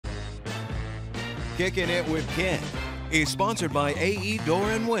Kicking It with Ken is sponsored by AE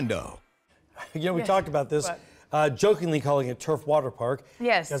Door and Window. You know, we talked about this, jokingly calling it Turf Water Park.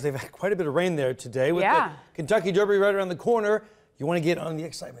 Yes. Because they've had quite a bit of rain there today. With the Kentucky Derby right around the corner, you want to get on the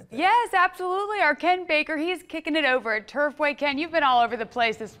excitement there. Yes, absolutely. Our Ken Baker, he's kicking it over at Turfway. Ken, you've been all over the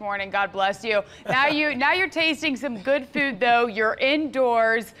place this morning. God bless you. Now you're tasting some good food, though. You're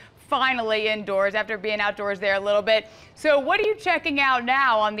indoors. Finally indoors after being outdoors there a little bit. So what are you checking out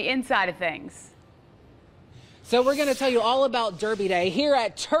now on the inside of things? So we're going to tell you all about Derby Day here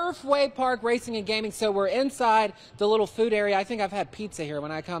at Turfway Park Racing and Gaming. So we're inside the little food area. I think I've had pizza here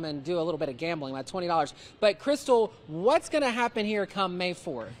when I come and do a little bit of gambling, like $20. But Crystal, what's going to happen here come May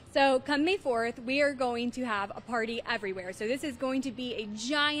 4th? So come May 4th, we are going to have a party everywhere. So this is going to be a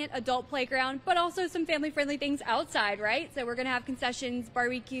giant adult playground, but also some family-friendly things outside, right? So we're going to have concessions,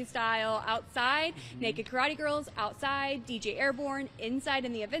 barbecue style outside, naked karate girls outside, DJ Airborne inside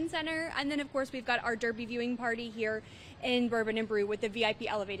in the event center. And then, of course, we've got our Derby viewing party here in Bourbon and Brew with the VIP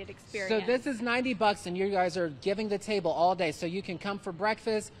elevated experience. So this is $90 and you guys are giving the table all day. So you can come for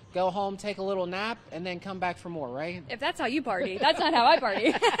breakfast, go home, take a little nap, and then come back for more, right? If that's how you party, that's not how I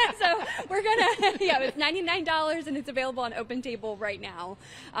party. So we're gonna, it's $99 and it's available on Open Table right now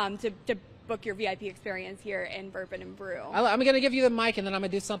to book your VIP experience here in Bourbon and Brew. I'm going to give you the mic and then I'm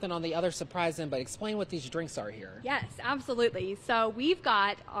going to do something on the other surprise end, but explain what these drinks are here. Yes, absolutely. So we've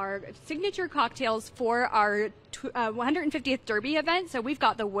got our signature cocktails for our 150th Derby event. So we've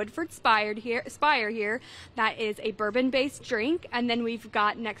got the Woodford Spire here. That is a bourbon-based drink. And then we've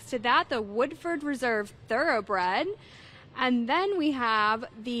got next to that the Woodford Reserve Thoroughbred. And then we have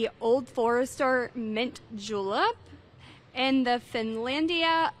the Old Forester Mint Julep and the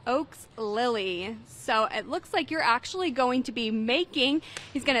Finlandia Oaks Lily. So it looks like you're actually going to be making,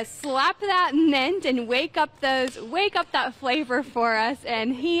 he's gonna slap that mint and wake up that flavor for us.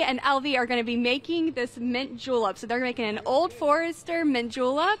 And he and Elvie are gonna be making this mint julep. So they're making an Old Forester mint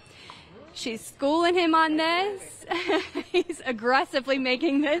julep. She's schooling him on this. He's aggressively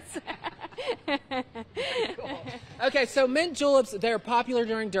making this. Cool. Okay, so mint juleps, they're popular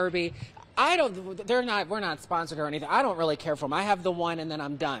during Derby. We're not sponsored or anything. I don't really care for them. I have the one and then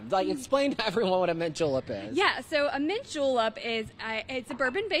I'm done. Like, explain to everyone what a mint julep is. Yeah, so a mint julep is, it's a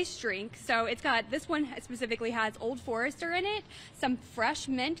bourbon-based drink. So it's got, this one specifically has Old Forester in it, some fresh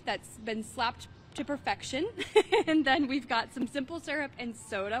mint that's been slapped to perfection, and then we've got some simple syrup and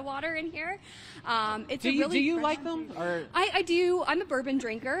soda water in here. Do you like them? Or? I do. I'm a bourbon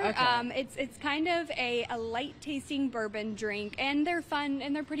drinker. Okay. It's kind of a light tasting bourbon drink, and they're fun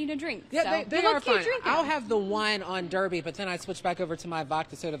and they're pretty to drink. Yeah, so they are fun. I'll have the one on Derby, but then I switch back over to my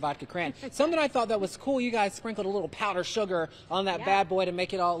vodka soda, vodka cran. Something I thought that was cool. You guys sprinkled a little powdered sugar on that bad boy to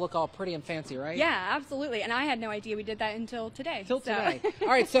make it all look all pretty and fancy, right? Yeah, absolutely. And I had no idea we did that until today. Today. All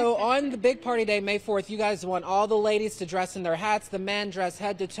right. So on the big party day, May 4th, you guys want all the ladies to dress in their hats, the men dress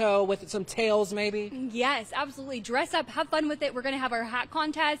head to toe with some tails maybe? Yes, absolutely. Dress up, have fun with it. We're going to have our hat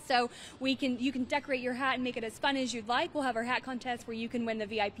contest, so you can decorate your hat and make it as fun as you'd like. We'll have our hat contest where you can win the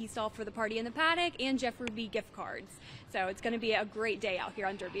VIP stall for the party in the paddock and Jeff Ruby gift cards. So it's going to be a great day out here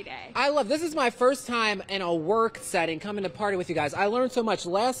on Derby Day. I love this. Is my first time in a work setting coming to party with you guys. I learned so much.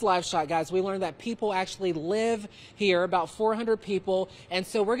 Last live shot, guys, we learned that people actually live here, about 400 people. And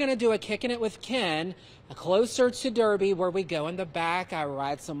so we're going to do a Kicking It with Ken closer to Derby where we go in the back. I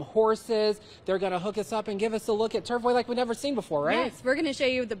ride some horses. They're going to hook us up and give us a look at Turfway like we've never seen before, right? Yes, we're going to show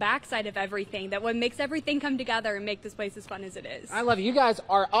you the backside of everything, that what makes everything come together and make this place as fun as it is. I love you. You guys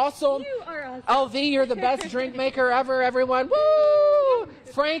are awesome. You are awesome. LV, you're the best drink maker ever, everyone. Woo!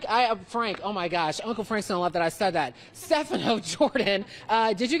 Frank, oh my gosh, Uncle Frank's gonna love that I said that. Stefano, Jordan,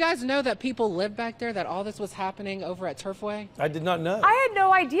 did you guys know that people live back there, that all this was happening over at Turfway? I did not know. I had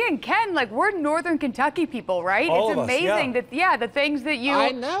no idea. And Ken, like, we're Northern Kentucky people, right? All it's of us, amazing that, the things that you... I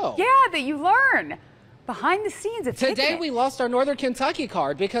know. Yeah, that you learn. Behind the scenes, it's Today we lost our Northern Kentucky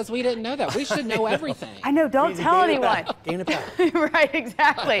card because we didn't know that. We should know everything. I know, don't tell anyone. Gain it back. Right,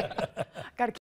 exactly. Gotta